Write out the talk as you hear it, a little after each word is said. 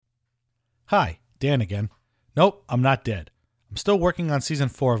Hi, Dan again. Nope, I'm not dead. I'm still working on Season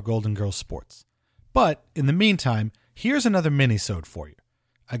 4 of Golden Girls Sports. But, in the meantime, here's another mini-sode for you.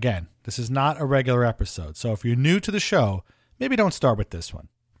 Again, this is not a regular episode, so if you're new to the show, maybe don't start with this one.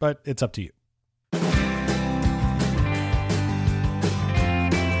 But it's up to you.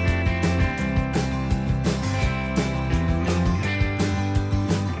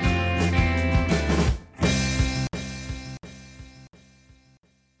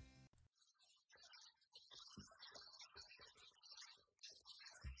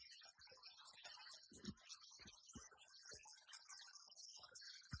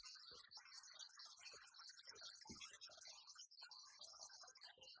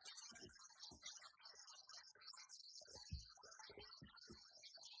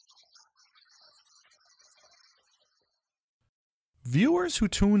 Viewers who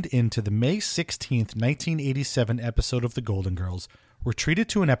tuned in to the May 16th, 1987 episode of The Golden Girls were treated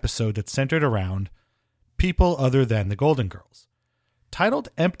to an episode that centered around people other than the Golden Girls. Titled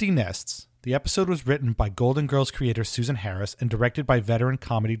Empty Nests, the episode was written by Golden Girls creator Susan Harris and directed by veteran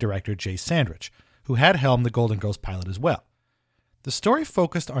comedy director Jay Sandrich, who had helmed the Golden Girls pilot as well. The story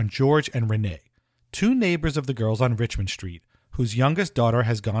focused on George and Renee, two neighbors of the girls on Richmond Street, whose youngest daughter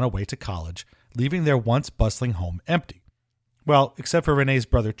has gone away to college, leaving their once bustling home empty. Well, except for Renee's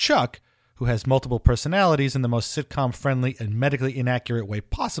brother Chuck, who has multiple personalities in the most sitcom-friendly and medically inaccurate way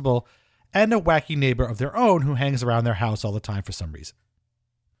possible, and a wacky neighbor of their own who hangs around their house all the time for some reason.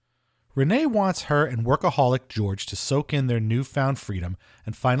 Renee wants her and workaholic George to soak in their newfound freedom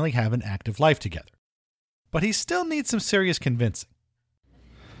and finally have an active life together. But he still needs some serious convincing.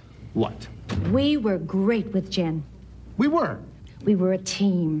 What? We were great with Jen. We were. We were a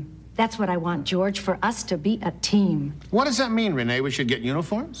team. That's what I want, George, for us to be a team. What does that mean, Renee? We should get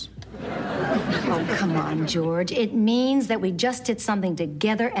uniforms? Oh, come on, George. It means that we just did something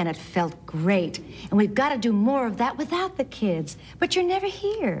together and it felt great. And we've got to do more of that without the kids. But you're never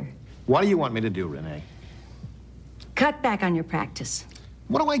here. What do you want me to do, Renee? Cut back on your practice.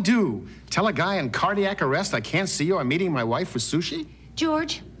 What do I do? Tell a guy in cardiac arrest I can't see you or meeting my wife for sushi?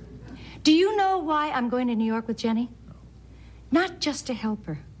 George, do you know why I'm going to New York with Jenny? Not just to help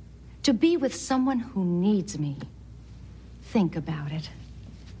her. To be with someone who needs me. Think about it.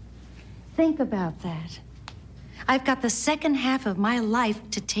 Think about that. I've got the second half of my life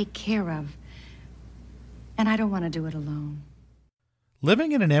to take care of. And I don't want to do it alone.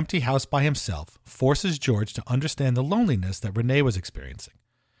 Living in an empty house by himself forces George to understand the loneliness that Renee was experiencing.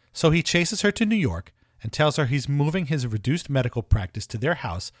 So he chases her to New York and tells her he's moving his reduced medical practice to their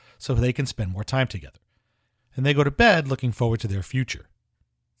house so they can spend more time together. And they go to bed looking forward to their future.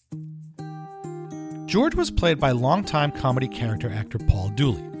 George was played by longtime comedy character actor Paul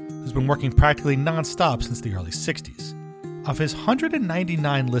Dooley, who's been working practically non-stop since the early 60s. Of his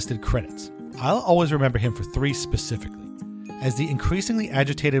 199 listed credits, I'll always remember him for three specifically: as the increasingly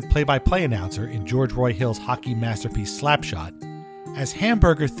agitated play-by-play announcer in George Roy Hill's hockey masterpiece Slapshot, as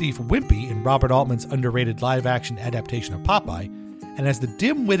hamburger thief Wimpy in Robert Altman's underrated live-action adaptation of Popeye, and as the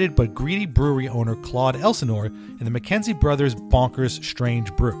dim-witted but greedy brewery owner Claude Elsinore in the Mackenzie Brothers' bonkers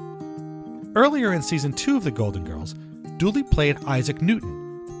Strange Brew. Earlier in Season 2 of The Golden Girls, Dooley played Isaac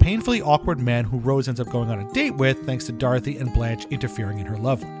Newton, the painfully awkward man who Rose ends up going on a date with thanks to Dorothy and Blanche interfering in her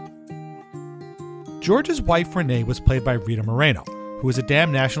love life. George's wife Renee was played by Rita Moreno, who is a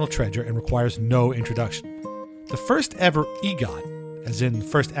damn national treasure and requires no introduction. The first ever EGOT, as in the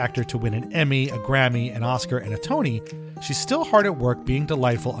first actor to win an Emmy, a Grammy, an Oscar, and a Tony, she's still hard at work being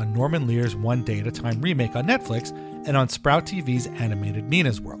delightful on Norman Lear's One Day at a Time remake on Netflix and on Sprout TV's animated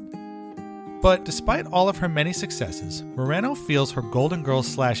Nina's World. But despite all of her many successes, Moreno feels her Golden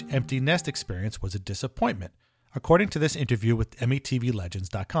Girls/Empty Nest experience was a disappointment, according to this interview with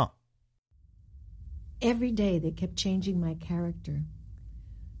EmmyTVLegends.com. Every day they kept changing my character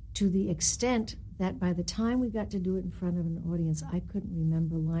to the extent that by the time we got to do it in front of an audience, I couldn't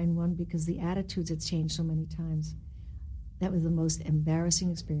remember line one because the attitudes had changed so many times. That was the most embarrassing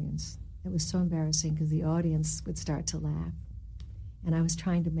experience. It was so embarrassing because the audience would start to laugh. And I was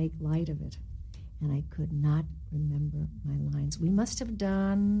trying to make light of it. And I could not remember my lines. We must have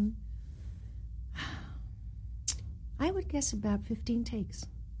done, I would guess, about 15 takes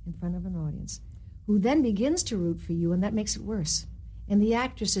in front of an audience, who then begins to root for you, and that makes it worse. And the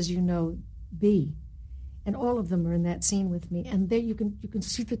actress, as you know, B, and all of them are in that scene with me. And there you can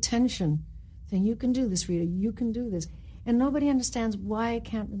see the tension, saying, you can do this, Rita, you can do this. And nobody understands why I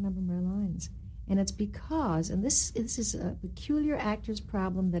can't remember my lines. And it's because, and this is a peculiar actor's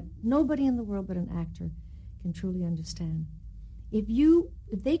problem that nobody in the world but an actor can truly understand. If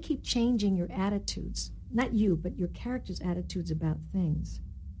they keep changing your attitudes, not you, but your character's attitudes about things,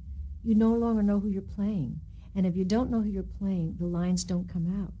 you no longer know who you're playing. And if you don't know who you're playing, the lines don't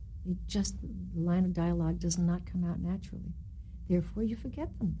come out. The line of dialogue does not come out naturally. Therefore, you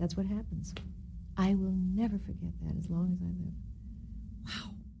forget them. That's what happens. I will never forget that as long as I live.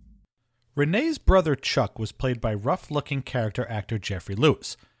 Wow. Renee's brother Chuck was played by rough-looking character actor Jeffrey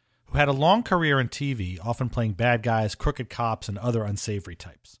Lewis, who had a long career in TV, often playing bad guys, crooked cops, and other unsavory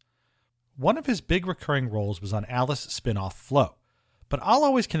types. One of his big recurring roles was on Alice spin-off Flo, but I'll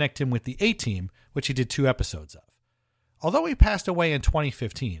always connect him with the A-Team, which he did 2 episodes of. Although he passed away in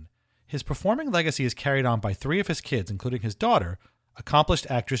 2015, his performing legacy is carried on by 3 of his kids, including his daughter, accomplished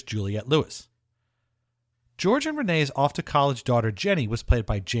actress Juliette Lewis. George and Renee's off-to-college daughter Jenny was played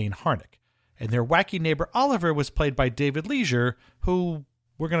by Jane Harnick, and their wacky neighbor Oliver was played by David Leisure, who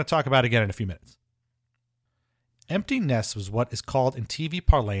we're going to talk about again in a few minutes. Empty Nest was what is called in TV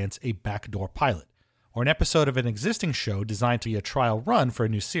parlance a backdoor pilot, or an episode of an existing show designed to be a trial run for a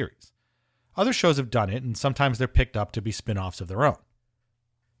new series. Other shows have done it, and sometimes they're picked up to be spin-offs of their own.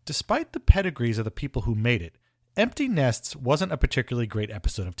 Despite the pedigrees of the people who made it, Empty Nests wasn't a particularly great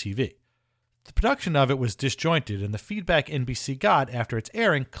episode of TV. The production of it was disjointed, and the feedback NBC got after its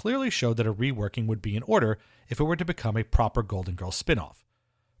airing clearly showed that a reworking would be in order if it were to become a proper Golden Girls spin-off.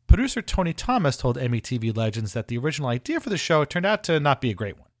 Producer Tony Thomas told MeTV Legends that the original idea for the show turned out to not be a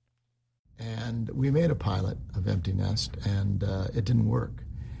great one. And we made a pilot of Empty Nest, and it didn't work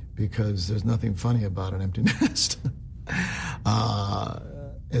because there's nothing funny about an empty nest,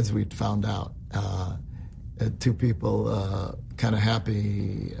 as we found out. 2 people kind of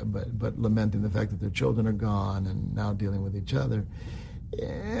happy, but lamenting the fact that their children are gone and now dealing with each other.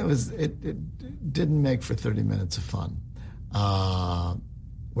 It didn't make for 30 minutes of fun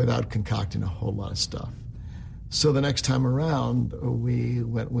without concocting a whole lot of stuff. So the next time around, we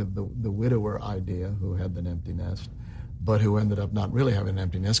went with the widower idea, who had an empty nest, but who ended up not really having an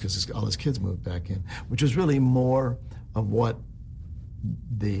empty nest because all his kids moved back in, which was really more of what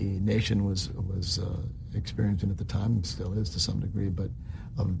the nation was experiencing at the time, and still is to some degree, but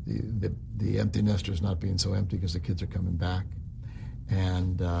of the empty nesters not being so empty because the kids are coming back,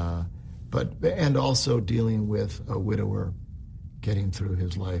 and also dealing with a widower getting through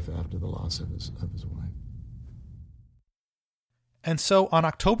his life after the loss of his wife. And so on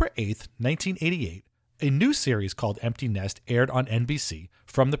October 8th, 1988, a new series called Empty Nest aired on NBC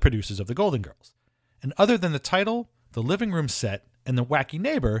from the producers of The Golden Girls. And other than the title, the living room set, and the wacky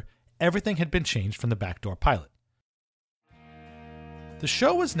neighbor, everything had been changed from the backdoor pilot. The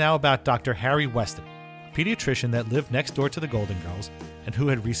show was now about Dr. Harry Weston, a pediatrician that lived next door to the Golden Girls and who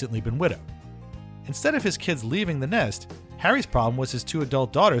had recently been widowed. Instead of his kids leaving the nest, Harry's problem was his 2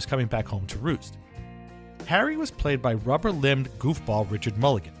 adult daughters coming back home to roost. Harry was played by rubber-limbed goofball Richard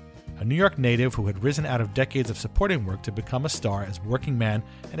Mulligan, a New York native who had risen out of decades of supporting work to become a star as working man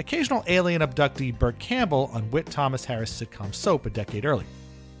and occasional alien abductee Burt Campbell on Whit Thomas Harris' sitcom Soap a decade earlier.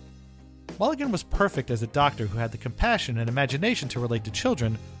 Mulligan was perfect as a doctor who had the compassion and imagination to relate to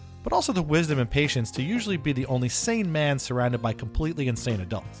children, but also the wisdom and patience to usually be the only sane man surrounded by completely insane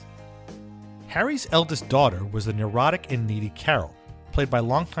adults. Harry's eldest daughter was the neurotic and needy Carol, played by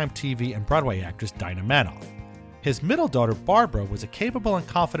longtime TV and Broadway actress Dinah Manoff. His middle daughter Barbara was a capable and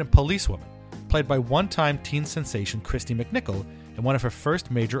confident policewoman, played by one-time teen sensation Kristy McNichol in one of her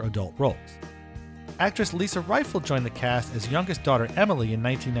first major adult roles. Actress Lisa Rifle joined the cast as youngest daughter Emily in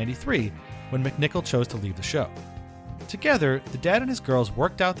 1993 when McNichol chose to leave the show. Together, the dad and his girls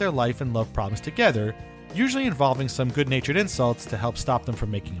worked out their life and love problems together, usually involving some good-natured insults to help stop them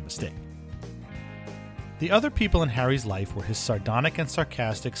from making a mistake. The other people in Harry's life were his sardonic and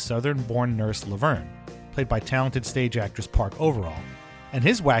sarcastic Southern-born nurse Laverne, played by talented stage actress Park Overall, and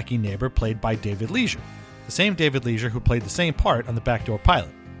his wacky neighbor played by David Leisure, the same David Leisure who played the same part on the backdoor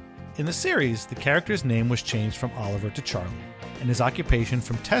pilot. In the series, the character's name was changed from Oliver to Charlie, and his occupation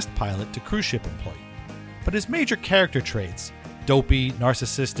from test pilot to cruise ship employee. But his major character traits, dopey,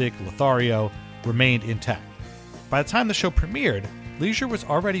 narcissistic, Lothario, remained intact. By the time the show premiered, Leisure was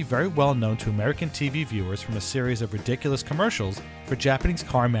already very well known to American TV viewers from a series of ridiculous commercials for Japanese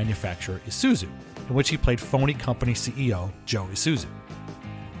car manufacturer Isuzu, in which he played phony company CEO Joe Isuzu.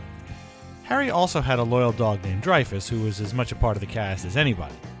 Harry also had a loyal dog named Dreyfus, who was as much a part of the cast as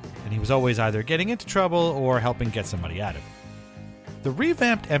anybody, and he was always either getting into trouble or helping get somebody out of it. The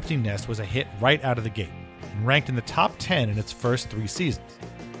revamped Empty Nest was a hit right out of the gate, and ranked in the top 10 in its first 3 seasons.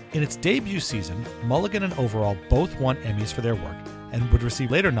 In its debut season, Mulligan and Overall both won Emmys for their work, and would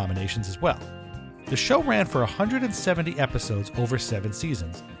receive later nominations as well. The show ran for 170 episodes over 7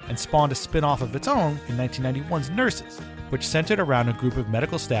 seasons, and spawned a spin-off of its own in 1991's Nurses, which centered around a group of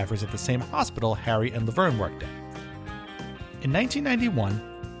medical staffers at the same hospital Harry and Laverne worked at. In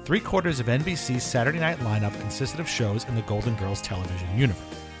 1991, 3/4 of NBC's Saturday night lineup consisted of shows in the Golden Girls television universe.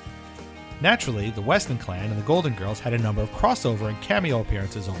 Naturally, the Weston clan and the Golden Girls had a number of crossover and cameo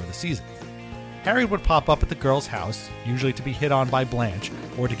appearances over the seasons. Harry would pop up at the girls' house, usually to be hit on by Blanche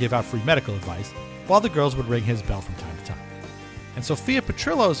or to give out free medical advice, while the girls would ring his bell from time to time. And Sophia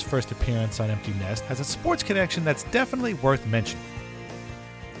Petrillo's first appearance on Empty Nest has a sports connection that's definitely worth mentioning.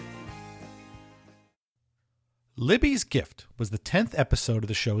 Libby's Gift was the 10th episode of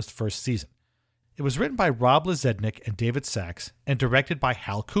the show's first season. It was written by Rob Lazednik and David Sachs and directed by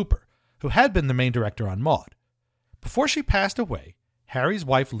Hal Cooper, who had been the main director on Maude. Before she passed away, Harry's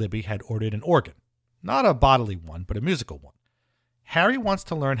wife Libby had ordered an organ. Not a bodily one, but a musical one. Harry wants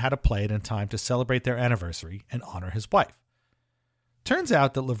to learn how to play it in time to celebrate their anniversary and honor his wife. Turns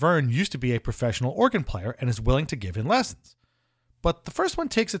out that Laverne used to be a professional organ player and is willing to give him lessons. But the first one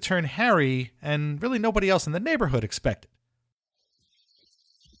takes a turn Harry, and really nobody else in the neighborhood, expected.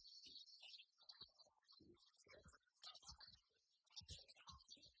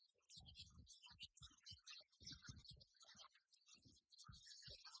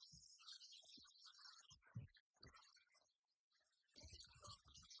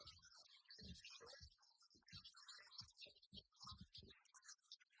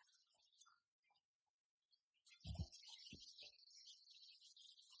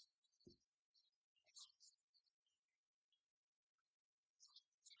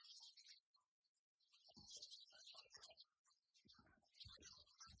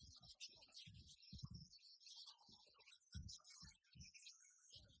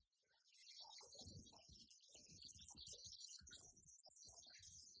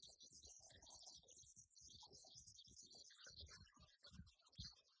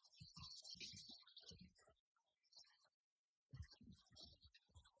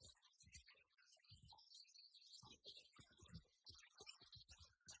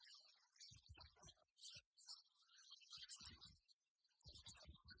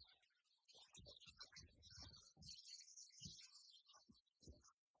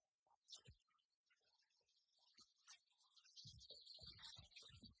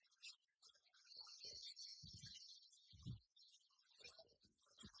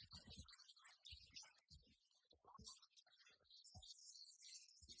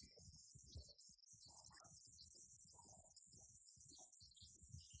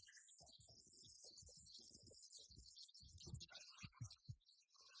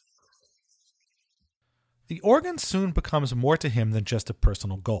 The organ soon becomes more to him than just a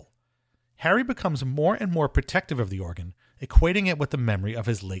personal goal. Harry becomes more and more protective of the organ, equating it with the memory of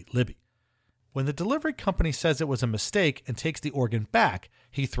his late Libby. When the delivery company says it was a mistake and takes the organ back,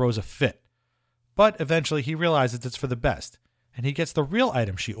 he throws a fit. But eventually he realizes it's for the best, and he gets the real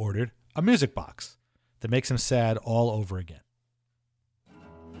item she ordered, a music box, that makes him sad all over again.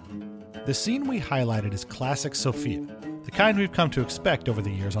 The scene we highlighted is classic Sophia, the kind we've come to expect over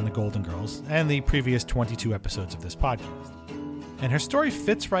the years on The Golden Girls and the previous 22 episodes of this podcast. And her story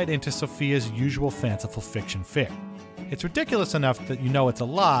fits right into Sophia's usual fanciful fiction fare. It's ridiculous enough that you know it's a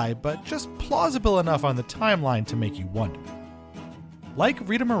lie, but just plausible enough on the timeline to make you wonder. Like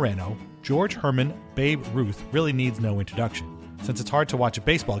Rita Moreno, George Herman Babe Ruth really needs no introduction, since it's hard to watch a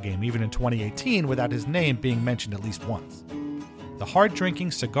baseball game even in 2018 without his name being mentioned at least once. The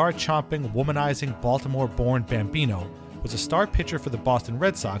hard-drinking, cigar-chomping, womanizing, Baltimore-born Bambino was a star pitcher for the Boston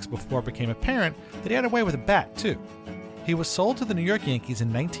Red Sox before it became apparent that he had a way with a bat, too. He was sold to the New York Yankees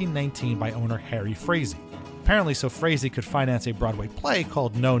in 1919 by owner Harry Frazee, apparently so Frazee could finance a Broadway play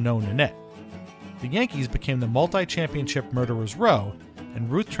called No, No, Nanette. The Yankees became the multi-championship Murderers Row,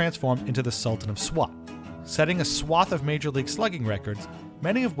 and Ruth transformed into the Sultan of Swat, setting a swath of Major League Slugging records,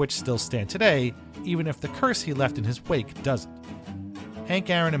 many of which still stand today, even if the curse he left in his wake doesn't. Hank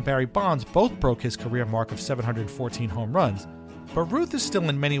Aaron and Barry Bonds both broke his career mark of 714 home runs, but Ruth is still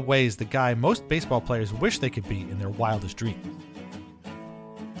in many ways the guy most baseball players wish they could be in their wildest dreams.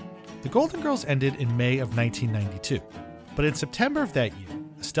 The Golden Girls ended in May of 1992, but in September of that year,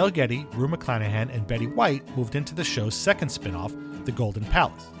 Estelle Getty, Rue McClanahan, and Betty White moved into the show's second spin-off, The Golden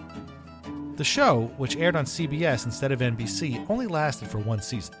Palace. The show, which aired on CBS instead of NBC, only lasted for one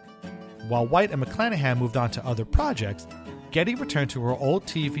season. While White and McClanahan moved on to other projects, Getty returned to her old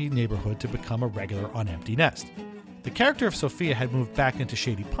TV neighborhood to become a regular on Empty Nest. The character of Sophia had moved back into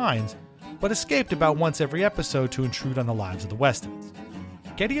Shady Pines, but escaped about once every episode to intrude on the lives of the Westons.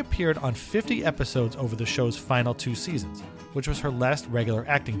 Getty appeared on 50 episodes over the show's final 2 seasons, which was her last regular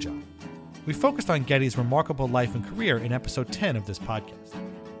acting job. We focused on Getty's remarkable life and career in episode 10 of this podcast.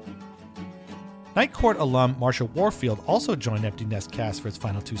 Night Court alum Marsha Warfield also joined Empty Nest cast for its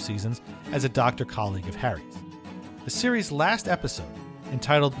final 2 seasons as a doctor colleague of Harry's. The series' last episode,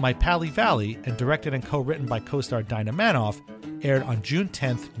 entitled My Pally Valley and directed and co-written by co-star Dinah Manoff, aired on June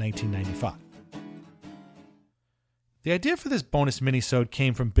 10th, 1995. The idea for this bonus minisode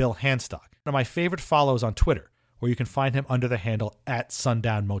came from Bill Handstock, one of my favorite follows on Twitter, where you can find him under the handle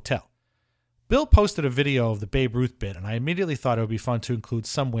 @SundownMotel. Bill posted a video of the Babe Ruth bit, and I immediately thought it would be fun to include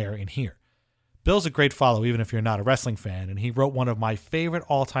somewhere in here. Bill's a great follow even if you're not a wrestling fan, and he wrote one of my favorite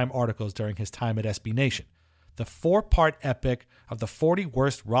all-time articles during his time at SB Nation, the 4-part epic of the 40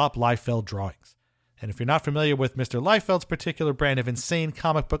 worst Rob Liefeld drawings. And if you're not familiar with Mr. Liefeld's particular brand of insane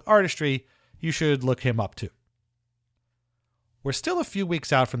comic book artistry, you should look him up too. We're still a few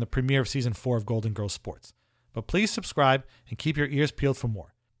weeks out from the premiere of Season 4 of Golden Girls Sports, but please subscribe and keep your ears peeled for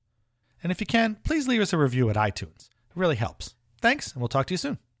more. And if you can, please leave us a review at iTunes. It really helps. Thanks, and we'll talk to you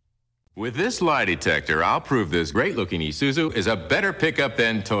soon. With this lie detector, I'll prove this great-looking Isuzu is a better pickup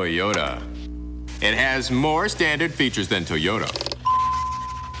than Toyota. It has more standard features than Toyota.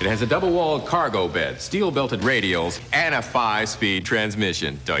 It has a double-walled cargo bed, steel-belted radials, and a 5-speed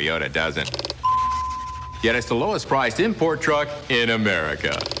transmission. Toyota doesn't. Yet it's the lowest-priced import truck in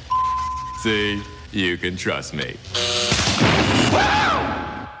America. See, you can trust me.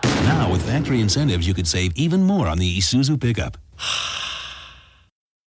 Now, with factory incentives, you could save even more on the Isuzu pickup.